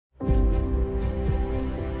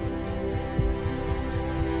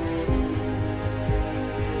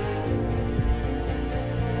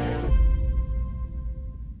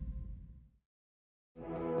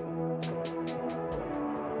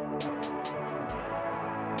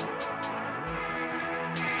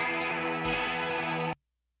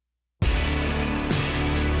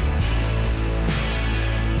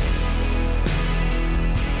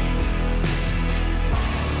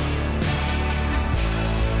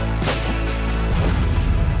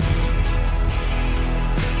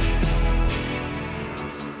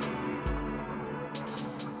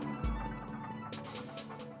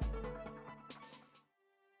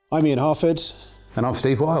I'm Ian Harford. And I'm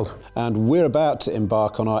Steve Wild. And we're about to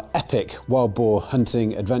embark on our epic wild boar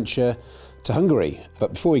hunting adventure to Hungary.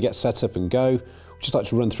 But before we get set up and go, we'd just like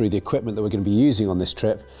to run through the equipment that we're going to be using on this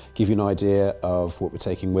trip, give you an idea of what we're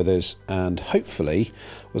taking with us, and hopefully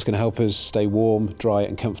what's going to help us stay warm, dry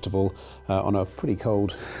and comfortable on a pretty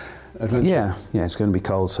cold adventure. Yeah, it's going to be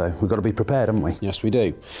cold, so we've got to be prepared, haven't we? Yes, we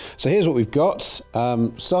do. So here's what we've got.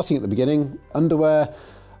 Starting at the beginning, underwear.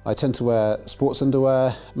 I tend to wear sports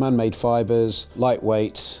underwear, man-made fibres,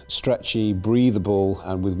 lightweight, stretchy, breathable,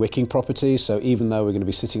 and with wicking properties. So even though we're going to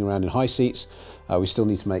be sitting around in high seats, we still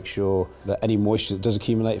need to make sure that any moisture that does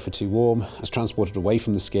accumulate if we're too warm is transported away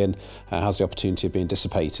from the skin, has the opportunity of being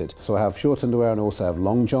dissipated. So I have short underwear and also have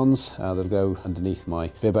long johns that'll go underneath my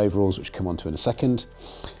bib overalls, which come on to in a second.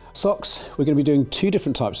 Socks, we're going to be doing two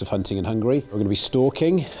different types of hunting in Hungary. We're going to be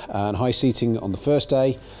stalking and high seating on the first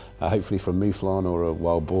day, hopefully for a mouflon or a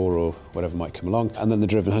wild boar or whatever might come along, and then the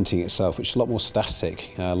driven hunting itself, which is a lot more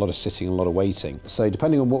static, a lot of sitting and a lot of waiting. So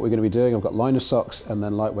depending on what we're going to be doing, I've got liner socks and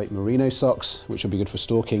then lightweight merino socks, which will be good for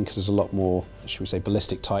stalking because there's a lot more, should we say,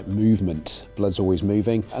 ballistic type movement. Blood's always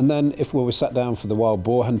moving. And then if we're sat down for the wild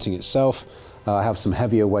boar hunting itself, I have some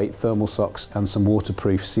heavier weight thermal socks and some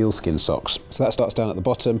waterproof sealskin socks. So that starts down at the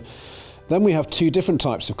bottom. Then we have two different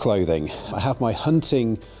types of clothing. I have my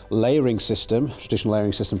hunting layering system, traditional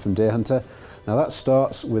layering system from Deer Hunter. Now that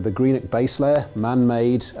starts with a greenock base layer,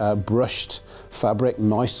 man-made, brushed fabric,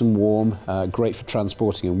 nice and warm, great for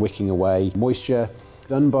transporting and wicking away moisture.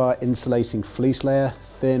 Dunbar insulating fleece layer,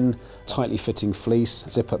 thin, tightly fitting fleece,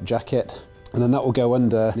 zip-up jacket. And then that will go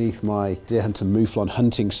underneath my Deer Hunter mouflon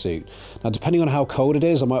hunting suit. Now, depending on how cold it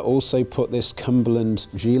is, I might also put this Cumberland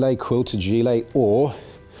gilet, quilted gilet, or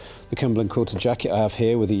the Cumberland quilted jacket I have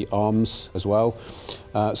here with the arms as well.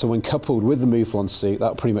 So when coupled with the mouflon suit,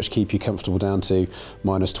 that'll pretty much keep you comfortable down to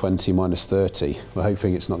 -20, -30. We're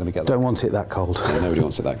hoping it's not going to get that. Don't want it that cold. Yeah, nobody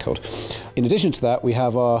wants it that cold. In addition to that, we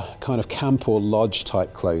have our kind of camp or lodge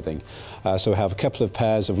type clothing. So we have a couple of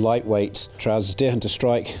pairs of lightweight trousers, Deer Hunter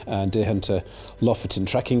Strike and Deer Hunter Lofoten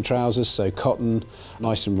trekking trousers, so cotton,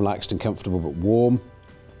 nice and relaxed and comfortable but warm.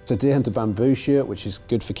 It's a Deer Hunter bamboo shirt, which is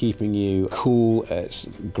good for keeping you cool. It's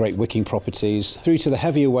great wicking properties. Through to the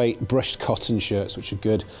heavier weight brushed cotton shirts, which are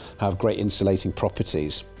good, have great insulating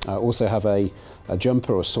properties. I also have a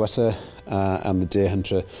jumper or sweater and the Deer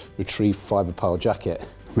Hunter Retrieve fibre pile jacket.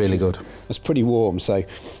 Really good. It's pretty warm, so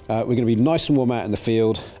we're going to be nice and warm out in the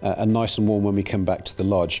field and nice and warm when we come back to the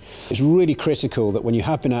lodge. It's really critical that when you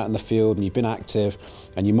have been out in the field and you've been active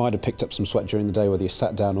and you might have picked up some sweat during the day, whether you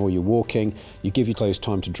sat down or you're walking, you give your clothes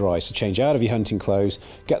time to dry. So change out of your hunting clothes,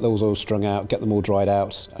 get those all strung out, get them all dried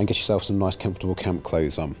out, and get yourself some nice comfortable camp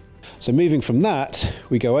clothes on. So moving from that,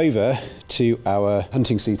 we go over to our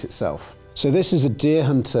hunting suit itself. So this is a Deer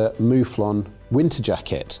Hunter mouflon winter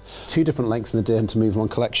jacket. Two different lengths in the Deer Hunter mouflon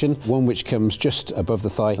collection, one which comes just above the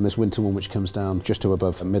thigh and this winter one which comes down just to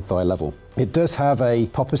above mid-thigh level. It does have a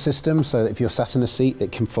popper system, so that if you're sat in a seat,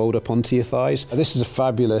 it can fold up onto your thighs. This is a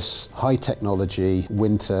fabulous high technology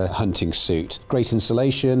winter hunting suit. Great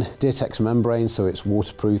insulation, Deertex membrane, so it's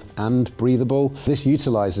waterproof and breathable. This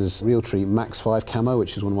utilizes Realtree Max 5 camo,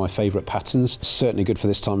 which is one of my favorite patterns. Certainly good for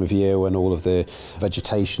this time of year when all of the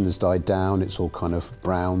vegetation has died down. It's all kind of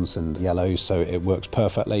browns and yellows, so it works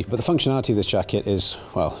perfectly. But the functionality of this jacket is,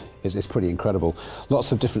 well, it's pretty incredible.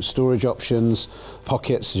 Lots of different storage options,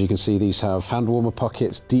 pockets, as you can see, these have hand warmer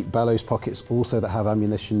pockets, deep bellows pockets also that have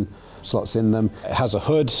ammunition slots in them. It has a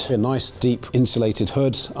hood, a nice deep insulated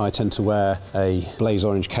hood. I tend to wear a blaze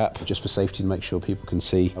orange cap just for safety to make sure people can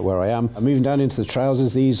see where I am. Moving down into the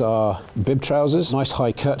trousers, these are bib trousers, nice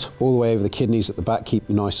high cut all the way over the kidneys at the back, keep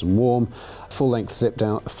you nice and warm. Full length zip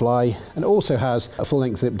down the fly, and it also has a full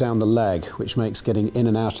length zip down the leg, which makes getting in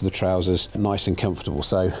and out of the trousers nice and comfortable.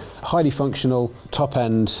 So highly functional, top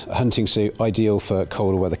end hunting suit, ideal for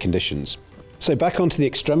colder weather conditions. So back onto the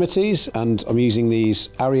extremities, and I'm using these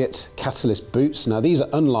Ariat Catalyst boots. Now these are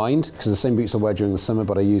unlined, because the same boots I wear during the summer,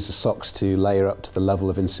 but I use the socks to layer up to the level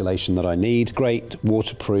of insulation that I need. Great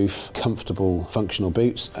waterproof, comfortable, functional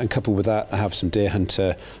boots. And coupled with that, I have some Deer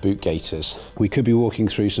Hunter boot gaiters. We could be walking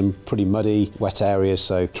through some pretty muddy, wet areas,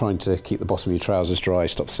 so trying to keep the bottom of your trousers dry,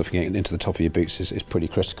 stop suffocating into the top of your boots is pretty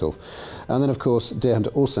critical. And then of course, Deer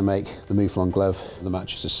Hunter also make the mouflon glove that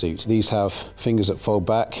matches the suit. These have fingers that fold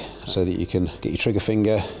back so that you can get your trigger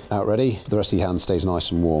finger out ready. The rest of your hand stays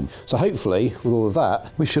nice and warm. So hopefully, with all of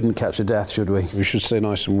that, We shouldn't catch a death, should we? we should stay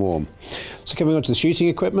nice and warm. So coming on to the shooting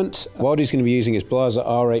equipment, Wildy's going to be using his Blaser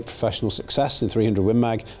R8 Professional Success in 300 Win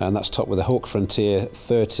Mag, and that's topped with a Hawk Frontier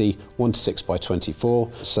 30 1:6 by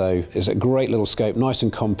 24. So it's a great little scope, nice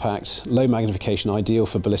and compact, low magnification, ideal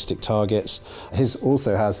for ballistic targets. His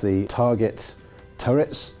also has the target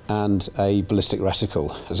turrets and a ballistic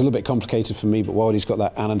reticle. It's a little bit complicated for me, but Wildy's got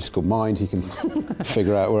that analytical mind, he can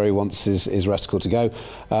figure out where he wants his reticle to go.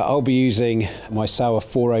 I'll be using my Sauer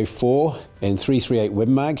 404 in 338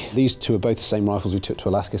 Win Mag. These two are both the same rifles we took to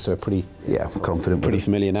Alaska, so we're pretty confident, pretty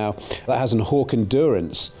familiar now. That has an Hawk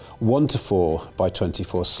Endurance 1:4 by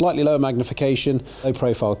 24, slightly lower magnification, low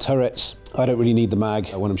profile turrets. I don't really need the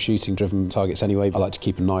mag when I'm shooting driven targets anyway. I like to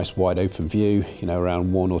keep a nice wide open view, you know,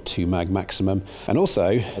 around 1 or 2 mag maximum. And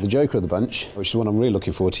also, the joker of the bunch, which is one I'm really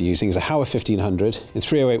looking forward to using, is a Hauer 1500 in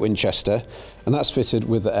 308 Winchester, and that's fitted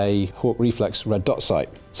with a Hawk Reflex red dot sight.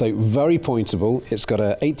 So very pointable. It's got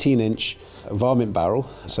a 18-inch varmint barrel,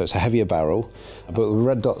 so it's a heavier barrel, but with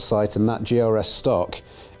red dot sight and that GRS stock,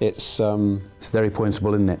 it's very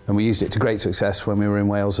pointable, isn't it? And we used it to great success when we were in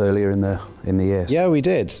Wales earlier in the year. Yeah, we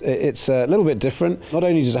did. It's a little bit different. Not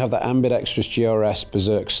only does it have that Ambidextrous GRS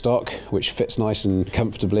Berserk stock, which fits nice and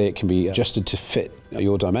comfortably, it can be adjusted to fit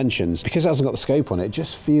your dimensions. Because it hasn't got the scope on it, it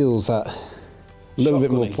just feels that a little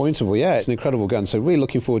bit more pointable. Yeah, it's an incredible gun, so really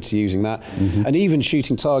looking forward to using that. And even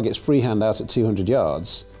shooting targets freehand out at 200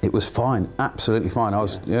 yards. It was fine, absolutely fine. I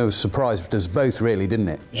was surprised with us both, really, didn't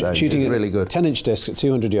it? So shooting it was really good. 10-inch disc at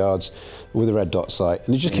 200 yards with a red dot sight,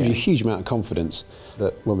 and it just gives you a huge amount of confidence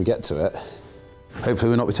that when we get to it, hopefully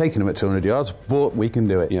we'll not be taking them at 200 yards, but we can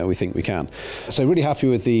do it. Yeah, we think we can. So really happy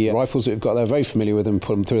with the rifles that we've got there, very familiar with them,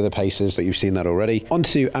 put them through the paces, but you've seen that already. On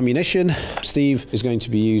to ammunition. Steve is going to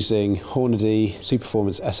be using Hornady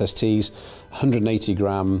Superformance SSTs, 180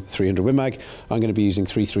 gram 300 Win Mag. I'm going to be using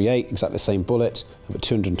 338, exactly the same bullet, but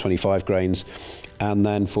 225 grains. And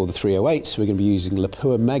then for the 308, we're going to be using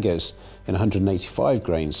Lapua Megas in 185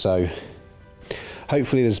 grains. So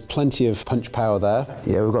hopefully there's plenty of punch power there.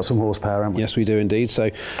 Yeah, we've got some horsepower, haven't we? Yes, we do indeed. So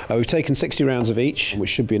we've taken 60 rounds of each, which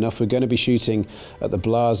should be enough. We're going to be shooting at the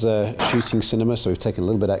Blaser Shooting Cinema, so we've taken a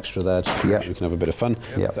little bit extra there just so we can have a bit of fun.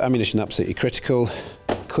 Yep. Ammunition absolutely critical.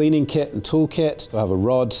 Cleaning kit and tool kit. We'll have a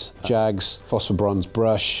rod, jags, phosphor bronze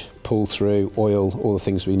brush, pull through, oil, all the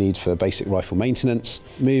things we need for basic rifle maintenance.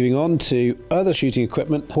 Moving on to other shooting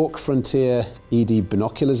equipment, Hawk Frontier ED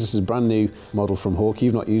binoculars. This is a brand new model from Hawk.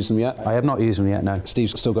 You've not used them yet? I have not used them yet, no.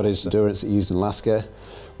 Steve's still got his Endurance that he used in Alaska,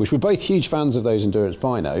 which we're both huge fans of those Endurance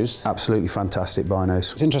binos. Absolutely fantastic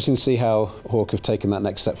binos. It's interesting to see how Hawk have taken that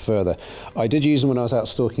next step further. I did use them when I was out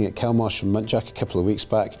stalking at Kelmarsh and Muntjac a couple of weeks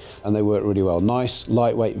back, and they work really well. Nice,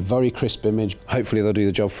 lightweight, very crisp image. Hopefully they'll do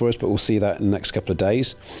the job for us, but we'll see that in the next couple of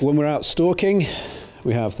days. When we're out stalking,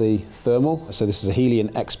 we have the thermal. So this is a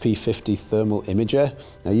Helion XP50 thermal imager.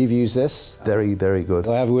 Now you've used this. Very, very good.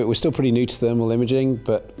 We're still pretty new to thermal imaging,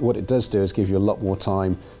 but what it does do is give you a lot more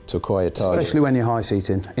time to acquire targets. Especially when you're high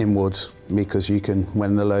seating in woods, because you can,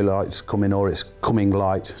 when the low light's coming or it's coming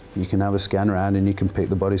light, you can have a scan around and you can pick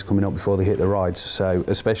the bodies coming up before they hit the rides. So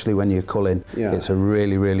especially when you're culling, it's a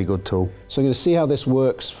really, really good tool. So I'm going to see how this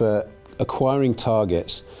works for acquiring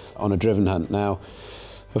targets on a driven hunt. Now,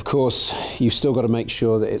 of course, you've still got to make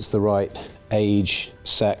sure that it's the right age,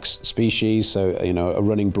 sex, species. So, you know, a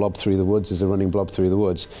running blob through the woods is a running blob through the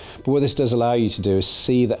woods. But what this does allow you to do is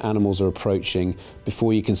see that animals are approaching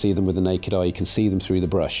before you can see them with the naked eye. You can see them through the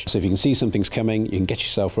brush. So if you can see something's coming, you can get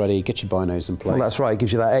yourself ready, get your binos in place. Well, that's right. It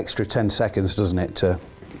gives you that extra 10 seconds, doesn't it, to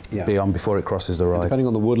be on before it crosses the ride. Depending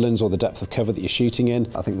on the woodlands or the depth of cover that you're shooting in,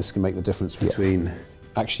 I think this can make the difference between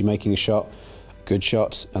actually making a shot, good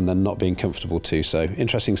shot, and then not being comfortable too. So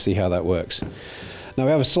interesting to see how that works. Now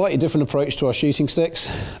we have a slightly different approach to our shooting sticks.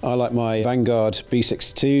 I like my Vanguard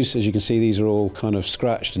B62s. As you can see, these are all kind of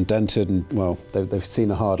scratched and dented and, well, they've seen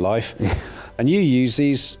a hard life. And you use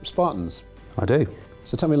these Spartans. I do.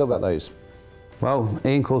 So tell me a little about those. Well,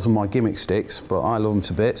 Ian calls them my gimmick sticks, but I love them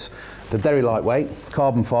to bits. They're very lightweight,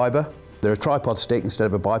 carbon fibre. They're a tripod stick instead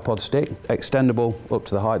of a bipod stick, extendable up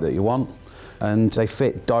to the height that you want, and they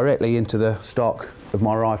fit directly into the stock of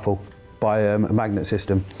my rifle by a magnet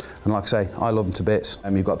system. And like I say, I love them to bits.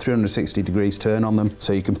 You've got 360 degrees turn on them,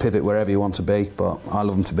 so you can pivot wherever you want to be, but I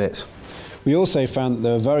love them to bits. We also found that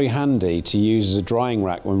they're very handy to use as a drying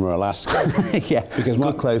rack when we're in Alaska. Yeah, because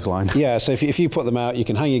good clothesline. Yeah, so if you put them out, you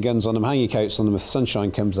can hang your guns on them, hang your coats on them if the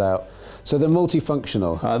sunshine comes out. So they're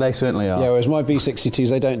multifunctional. They certainly are. Yeah, whereas my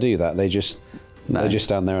B62s, they don't do that. They just No. They just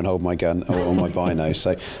stand there and hold my gun or my bino.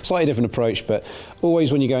 So slightly different approach, but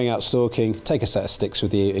always when you're going out stalking, take a set of sticks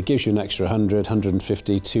with you. It gives you an extra 100,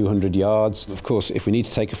 150, 200 yards. Of course, if we need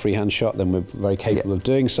to take a freehand shot, then we're very capable of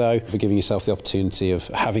doing so. But giving yourself the opportunity of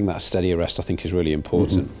having that steady arrest, I think, is really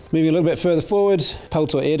important. Moving a little bit further forward,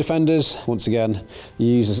 pelt or ear defenders. Once again, you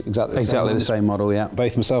use exactly the same model, yeah.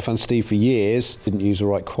 Both myself and Steve for years didn't use the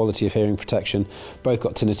right quality of hearing protection. Both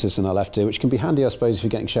got tinnitus in our left ear, which can be handy, I suppose, if you're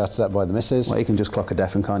getting shouted at by the missus. Well, you can just clock a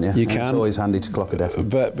deafen, can't you? You can. It's always handy to clock a deafen.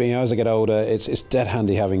 But you know, as I get older, it's dead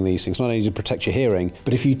handy having these things, not only to protect your hearing,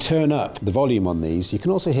 but if you turn up the volume on these, you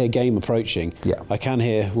can also hear game approaching. Yeah. I can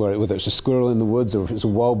hear whether it's a squirrel in the woods or if it's a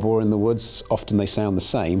wild boar in the woods, often they sound the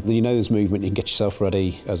same. Then you know there's movement, you can get yourself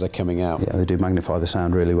ready as they're coming out. Yeah, they do magnify the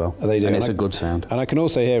sound really well. They do. And it's a good sound. And I can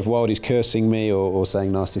also hear if Wildy's cursing me or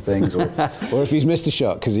saying nasty things, or if he's missed a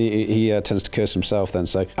shot, because he tends to curse himself then.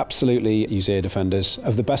 So absolutely use ear defenders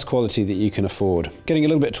of the best quality that you can afford. Getting a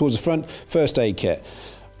little bit towards the front, first aid kit.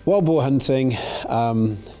 Wild boar hunting,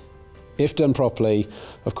 if done properly,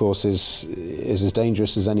 of course, is as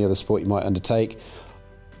dangerous as any other sport you might undertake.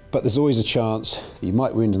 But there's always a chance that you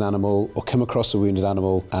might wound an animal or come across a wounded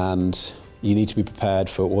animal, and you need to be prepared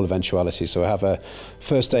for all eventualities. So I have a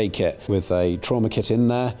first aid kit with a trauma kit in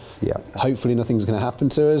there. Yeah. Hopefully nothing's going to happen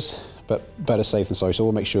to us, but better safe than sorry. So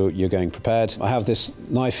we'll make sure you're going prepared. I have this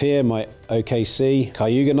knife here, my OKC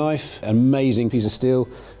Cayuga knife, an amazing piece of steel.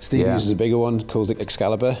 Steve uses a bigger one, calls it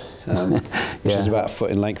Excalibur, which is about a foot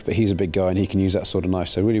in length, but he's a big guy and he can use that sort of knife.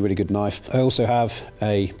 So really, really good knife. I also have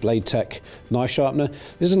a Blade Tech knife sharpener.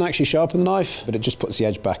 This doesn't actually sharpen the knife, but it just puts the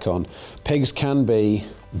edge back on. Pigs can be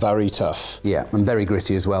very tough. Yeah, and very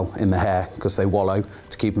gritty as well in the hair, because they wallow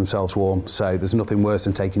to keep themselves warm. So there's nothing worse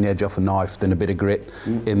than taking the edge off a knife than a bit of grit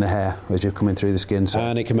in the hair as you're coming through the skin. So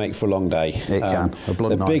and it can make for a long day. It can. A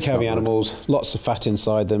blood they're big, heavy animals, lots of fat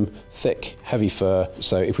inside them, thick, heavy fur.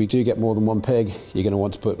 So if we do get more than one pig, you're going to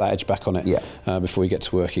want to put that edge back on it before you get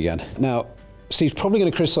to work again. Now, Steve's probably going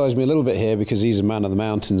to criticise me a little bit here because he's a man of the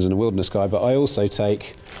mountains and a wilderness guy, but I also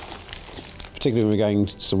take, particularly when we're going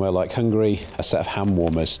somewhere like Hungary, a set of hand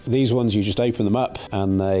warmers. These ones, you just open them up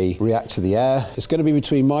and they react to the air. It's going to be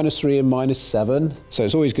between -3 and -7. So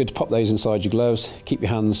it's always good to pop those inside your gloves, keep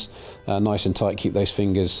your hands nice and tight, keep those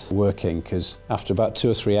fingers working, because after about 2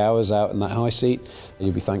 or 3 hours out in that high seat,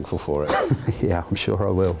 you'll be thankful for it. Yeah, I'm sure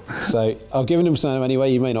I will. So I've given him some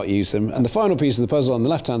anyway, you may not use them. And the final piece of the puzzle on the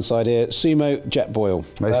left-hand side here, Sumo jet boil.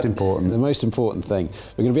 Most important. The most important thing.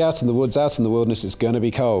 We're going to be out in the woods, out in the wilderness, it's going to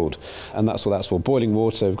be cold. And that's what that's for, boiling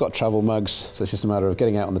water. We've got travel mugs, so it's just a matter of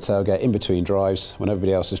getting out on the tailgate in between drives when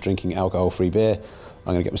everybody else is drinking alcohol-free beer.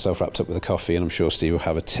 I'm going to get myself wrapped up with a coffee, and I'm sure Steve will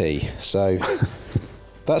have a tea. So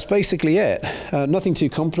that's basically it. Nothing too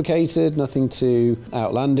complicated, nothing too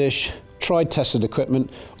outlandish. Tried, tested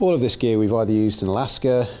equipment. All of this gear we've either used in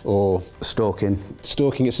Alaska or stalking.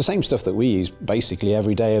 It's the same stuff that we use basically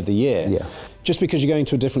every day of the year. Yeah. Just because you're going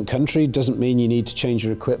to a different country doesn't mean you need to change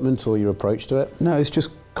your equipment or your approach to it. No, it's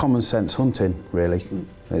just common sense hunting, really.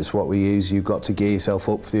 It's what we use. You've got to gear yourself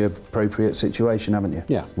up for the appropriate situation, haven't you?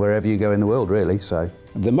 Yeah. Wherever you go in the world, really. So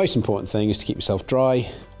the most important thing is to keep yourself dry,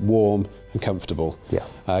 warm and comfortable. Yeah.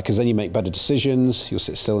 Because then you make better decisions, you'll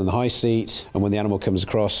sit still in the high seat, and when the animal comes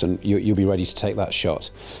across, and you'll be ready to take that shot.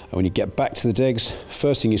 And when you get back to the digs,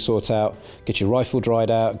 first thing you sort out, get your rifle dried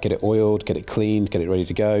out, get it oiled, get it cleaned, get it ready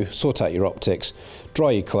to go, sort out your optics,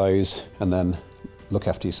 dry your clothes, and then look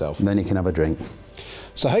after yourself. And then you can have a drink.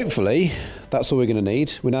 So hopefully that's all we're going to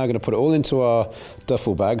need. We're now going to put it all into our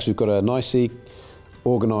duffel bags. We've got a nicely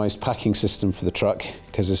organised packing system for the truck,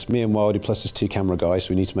 because it's me and Wildy plus there's 2 camera guys, so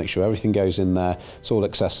we need to make sure everything goes in there. It's all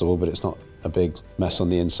accessible, but it's not a big mess on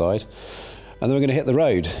the inside. And then we're going to hit the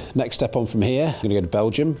road. Next step on from here, we're going to go to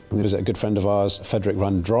Belgium. We're going to visit a good friend of ours, Frederick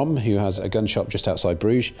van Drom, who has a gun shop just outside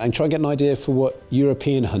Bruges, and try and get an idea for what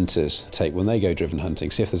European hunters take when they go driven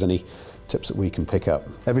hunting, see if there's any tips that we can pick up.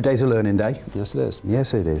 Every day's a learning day. Yes, it is.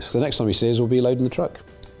 Yes, it is. So the next time you see us, we'll be loading the truck.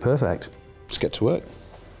 Perfect. Let's get to work.